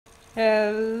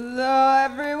Hello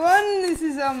everyone, this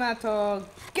is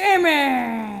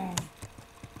LMattoGaming!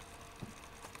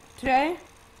 Today,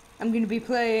 I'm going to be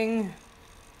playing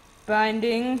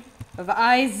Binding of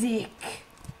Isaac.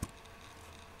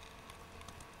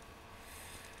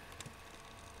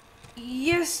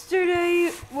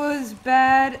 Yesterday was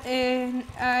bad and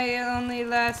I only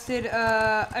lasted,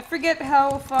 I forget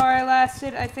how far I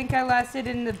lasted. I think I lasted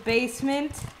in the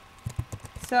basement.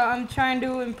 So I'm trying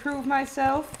to improve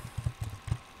myself.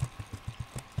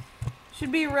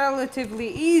 Should be relatively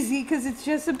easy because it's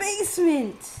just a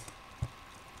basement.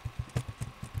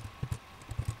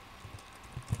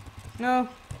 No.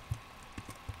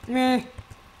 Meh.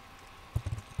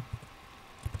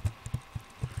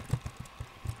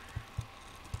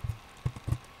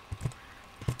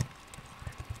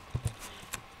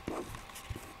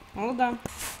 Hold on.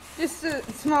 Just a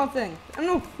small thing.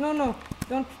 No,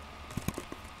 don't.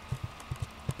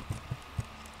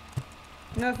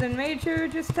 Nothing major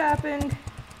just happened.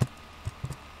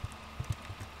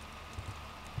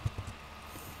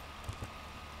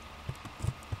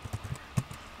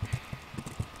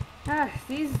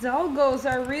 These doggos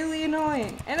are really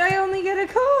annoying. And I only get a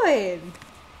coin!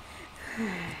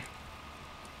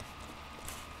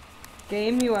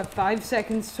 Game, you have 5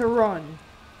 seconds to run.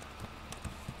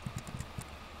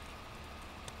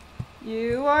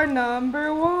 You are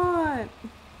number 1.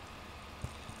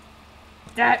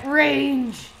 That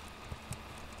range!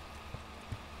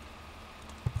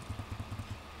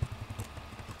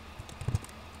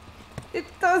 It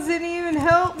doesn't even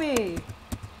help me!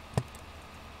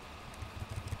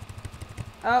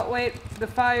 Oh wait, the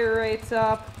fire rate's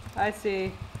up. I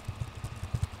see.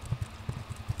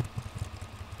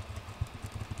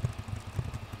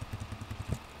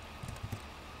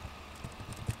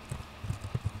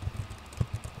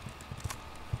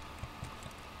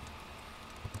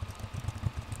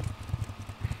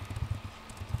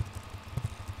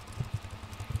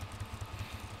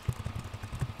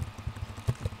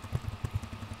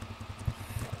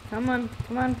 Come on,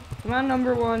 come on, come on,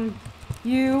 number 1.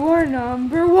 You are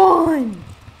number 1!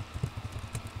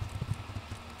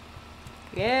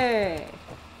 Yeah!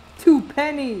 2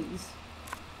 pennies!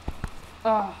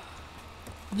 Oh,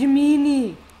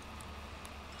 Jiminy!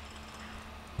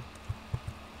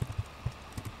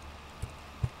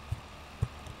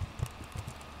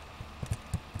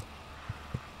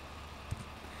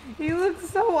 He looks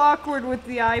so awkward with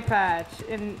the eye patch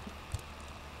and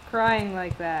crying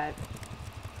like that.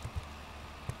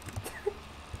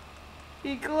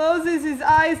 He closes his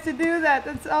eyes to do that.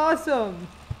 That's awesome.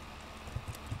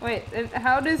 Wait, and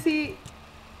how does he...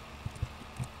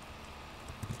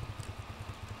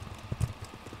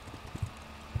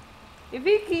 If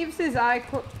he keeps his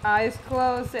eyes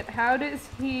closed, then how does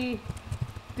he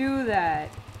do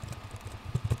that?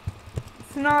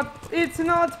 It's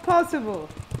not possible.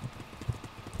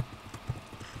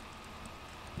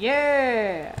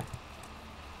 Yeah.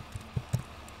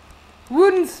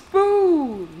 Wooden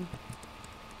spoon.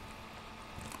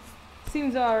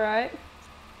 Seems alright.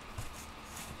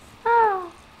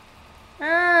 Oh.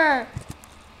 Ah.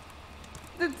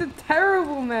 That's a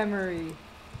terrible memory.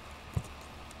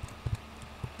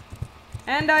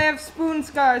 And I have spoon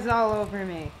scars all over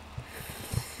me.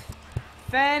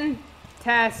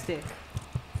 Fantastic.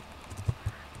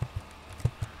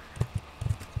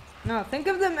 No, think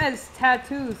of them as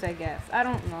tattoos, I guess. I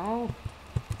don't know.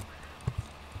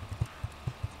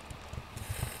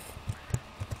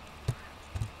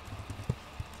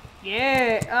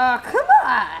 Yeah, come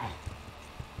on!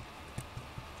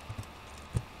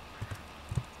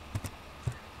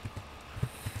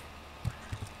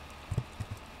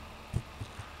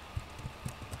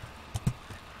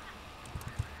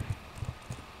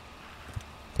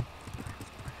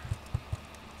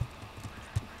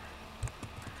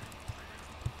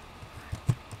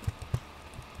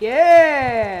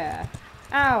 Yeah!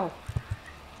 Ow!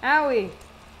 Owie!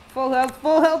 Full health,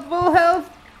 full health, full health!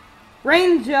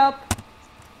 Range up!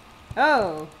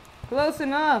 Oh, close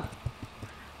enough.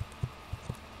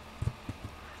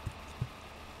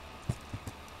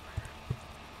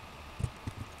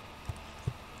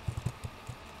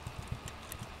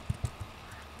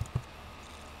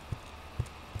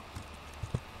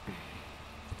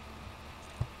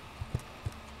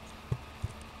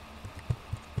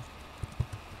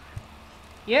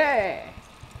 Yeah!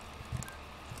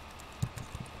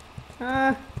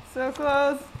 So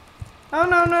close. Oh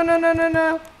no, no, no, no, no,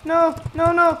 no, no,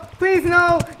 no, no, please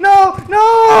no, no, no!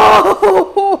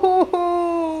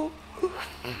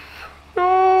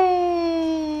 No!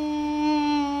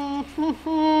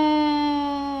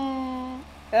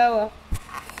 Ella.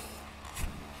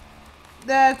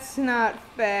 That's not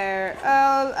fair.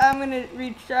 I'm gonna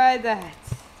retry that.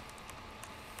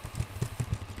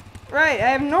 Right, I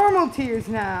have normal tears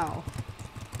now.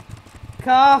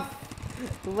 Cough.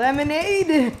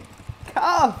 Lemonade.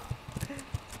 Cough.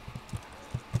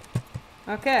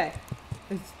 Okay,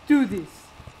 let's do this.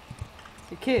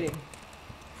 You're kidding.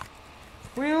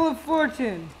 Wheel of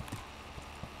Fortune.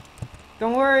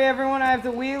 Don't worry, everyone, I have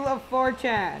the Wheel of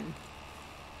Fortune.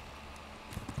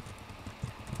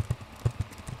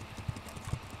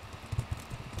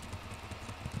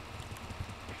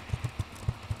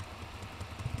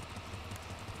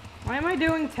 Why am I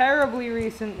doing terribly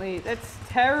recently? That's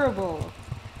terrible.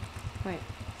 Wait,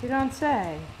 you don't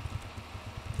say.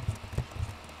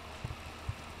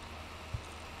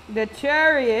 The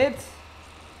Chariot?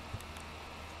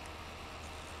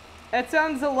 That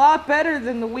sounds a lot better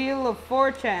than the Wheel of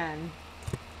Fortune.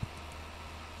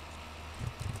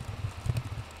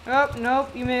 Oh,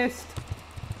 nope, you missed.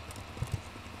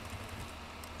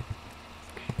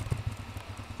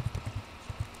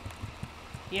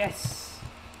 Yes.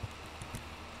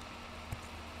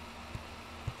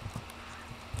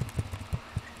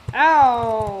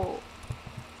 Ow!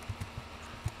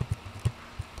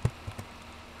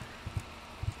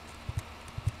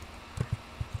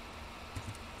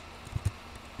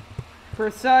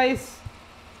 Precise.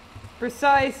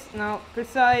 Precise. No,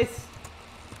 precise.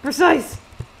 Precise!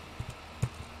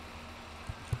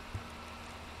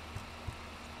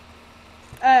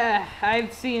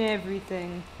 I've seen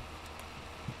everything.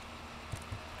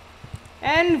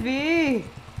 Envy!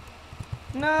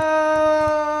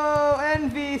 No!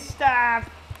 Envy, stop!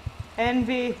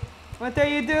 Envy, what are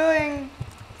you doing?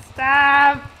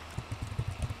 Stop!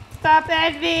 Stop,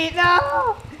 Envy!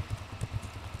 No!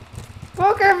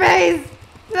 Poker face!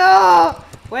 No!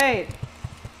 Wait.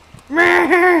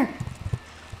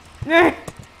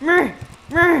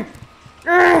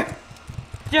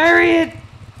 Chariot!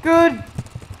 Good!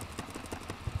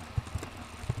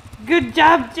 Good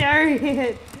job,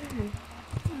 Chariot!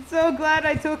 I'm so glad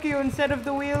I took you instead of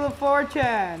the Wheel of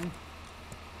Fortune.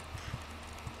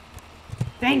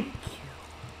 Thank you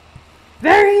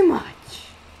very much,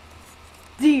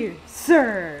 dear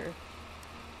sir.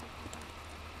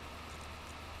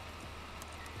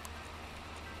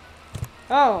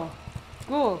 Oh,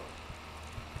 cool.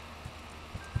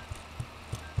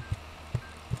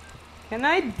 Can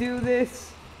I do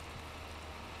this?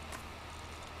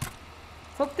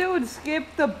 Hope they would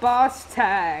skip the boss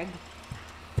tag.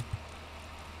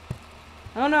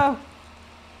 Oh no.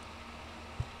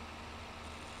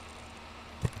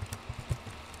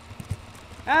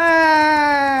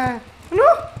 Ah!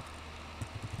 No!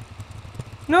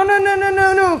 No, no, no, no,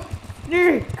 no,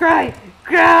 no! Cry!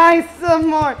 Cry some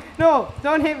more! No,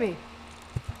 don't hit me.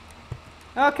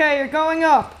 Okay, you're going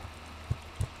up.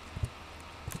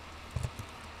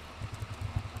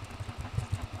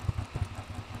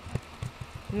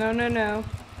 No, no, no.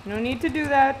 No need to do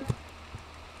that.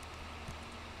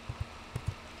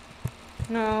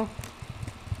 No.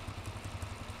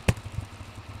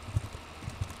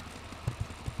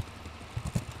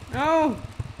 No!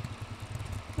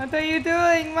 What are you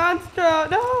doing, Monstro?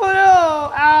 No,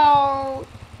 no! Ow!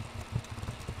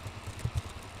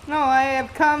 No, I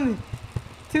have come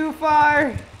too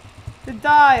far to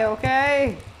die,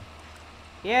 okay?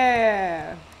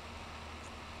 Yeah.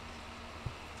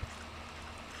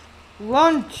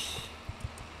 Lunch.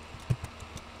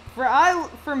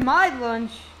 For my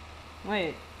lunch.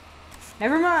 Wait.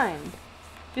 Never mind.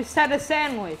 Just had a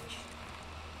sandwich.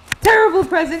 Terrible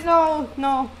present. No,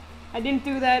 no. I didn't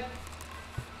do that.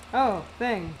 Oh,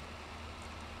 thing.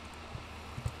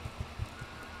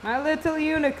 My little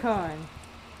unicorn.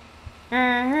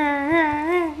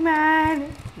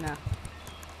 Man. No.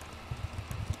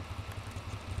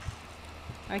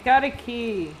 I got a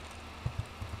key.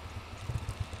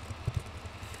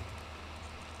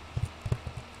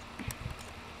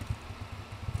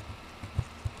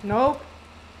 Nope.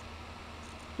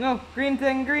 No, green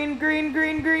thing, green, green,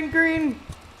 green, green, green,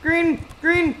 green,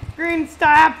 green, green,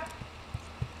 stop!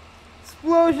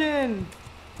 Explosion!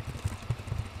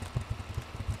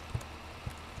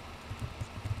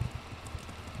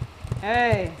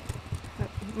 Hey,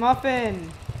 muffin,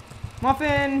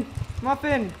 muffin,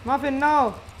 muffin, muffin,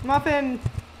 no, muffin!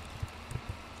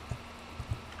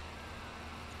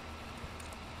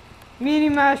 Mini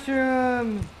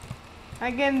mushroom!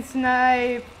 I can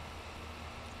snipe!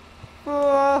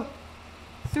 Oh,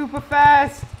 super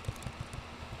fast!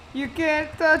 You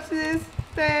can't touch this!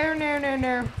 There, no, no,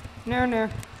 no, no, no,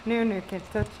 no, no,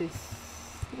 can't touch this.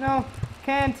 No,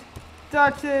 can't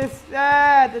touch this!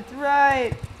 Ah, that's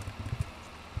right!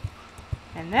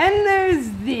 And then there's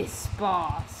this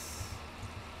boss.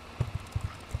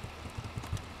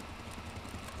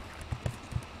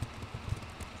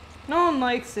 No one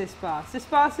likes this boss. This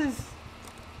boss is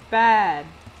bad,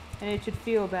 and it should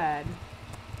feel bad.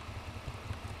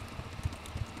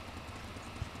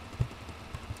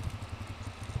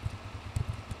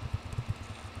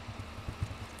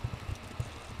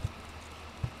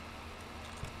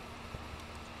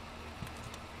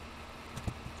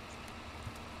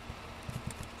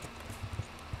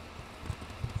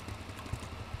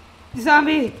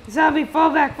 Zombie! Zombie! Fall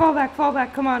back! Fall back! Fall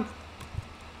back! Come on!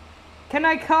 Can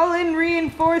I call in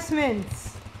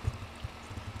reinforcements?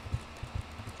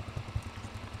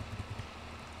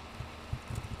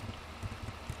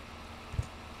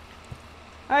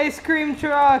 Ice cream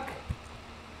truck!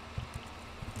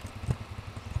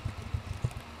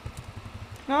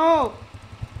 No!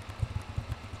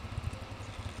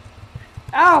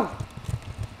 Ow!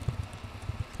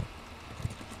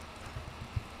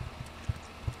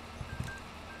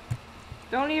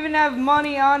 Don't even have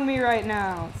money on me right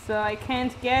now, so I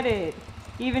can't get it,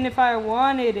 even if I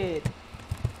wanted it.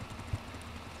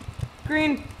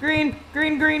 Green, green,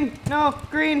 green, green, no,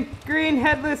 green, green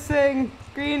headless thing,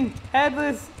 green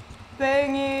headless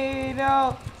thingy,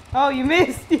 no. Oh, you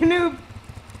missed, you noob.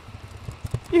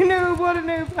 You noob, what a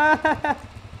noob.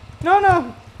 No,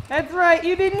 no, that's right,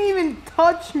 you didn't even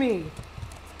touch me.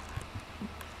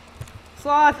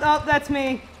 Sloth, oh, that's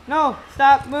me. No,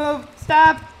 stop, move,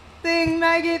 stop. Thing,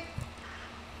 maggot!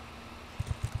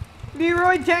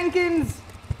 Leroy Jenkins!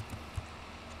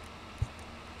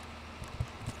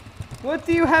 What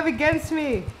do you have against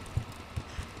me?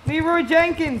 Leroy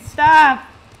Jenkins, stop!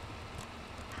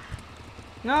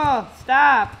 No,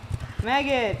 stop!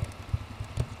 Maggot!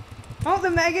 Oh, the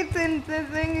maggot and the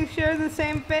thing share the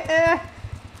same face.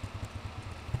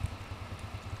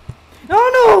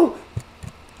 Oh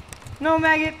no! No,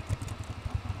 maggot!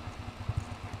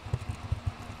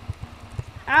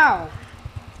 Ow!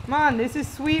 Come on, this is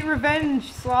sweet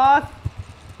revenge, Sloth.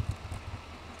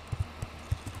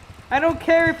 I don't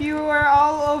care if you are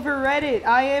all over Reddit.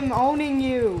 I am owning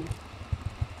you.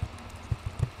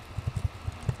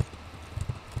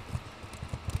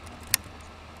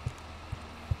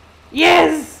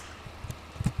 Yes!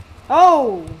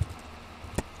 Oh!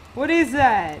 What is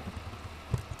that?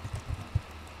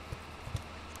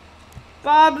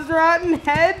 Bob's Rotten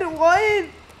Head? What?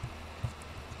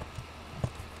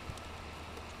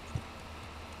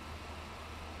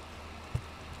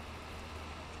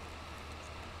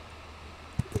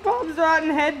 Bob's Rotten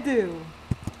Head do?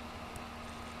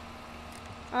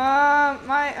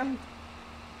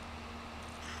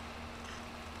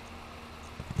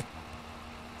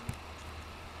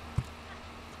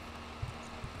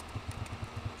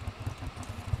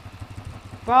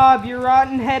 Bob, your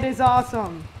rotten head is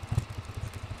awesome.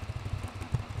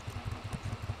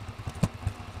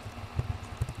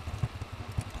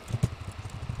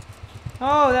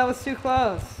 Oh, that was too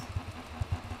close.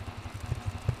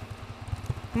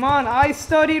 Come on, I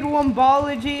studied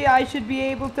wombology. I should be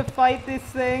able to fight this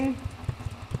thing.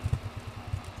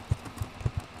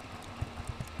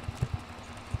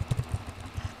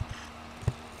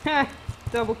 Heh,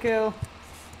 double kill.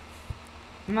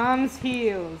 Mom's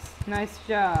heels. Nice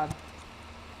job.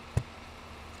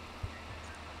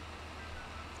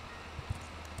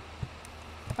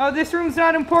 Oh, this room's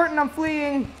not important. I'm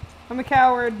fleeing. I'm a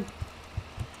coward.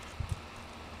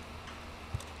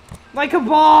 Like a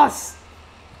boss.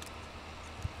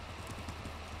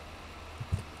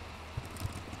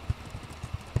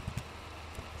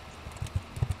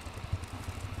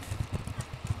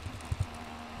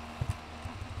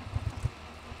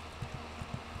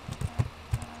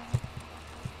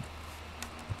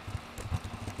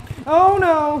 Oh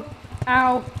no!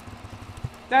 Ow.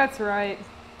 That's right.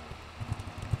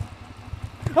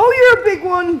 Oh, you're a big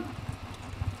one!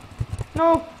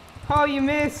 No. Oh, you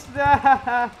missed.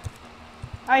 I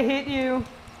hit you.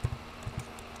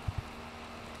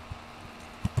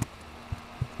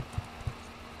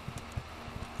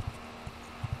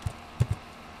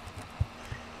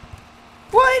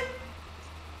 What?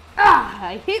 Ah,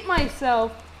 I hit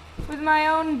myself with my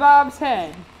own Bob's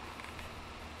head.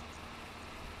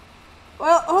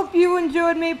 Well, hope you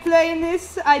enjoyed me playing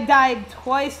this. I died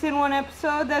twice in one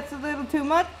episode. That's a little too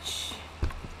much.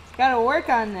 Gotta work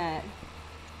on that.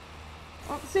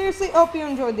 Well, seriously, hope you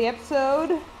enjoyed the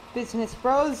episode. Business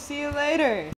Bros, see you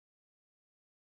later.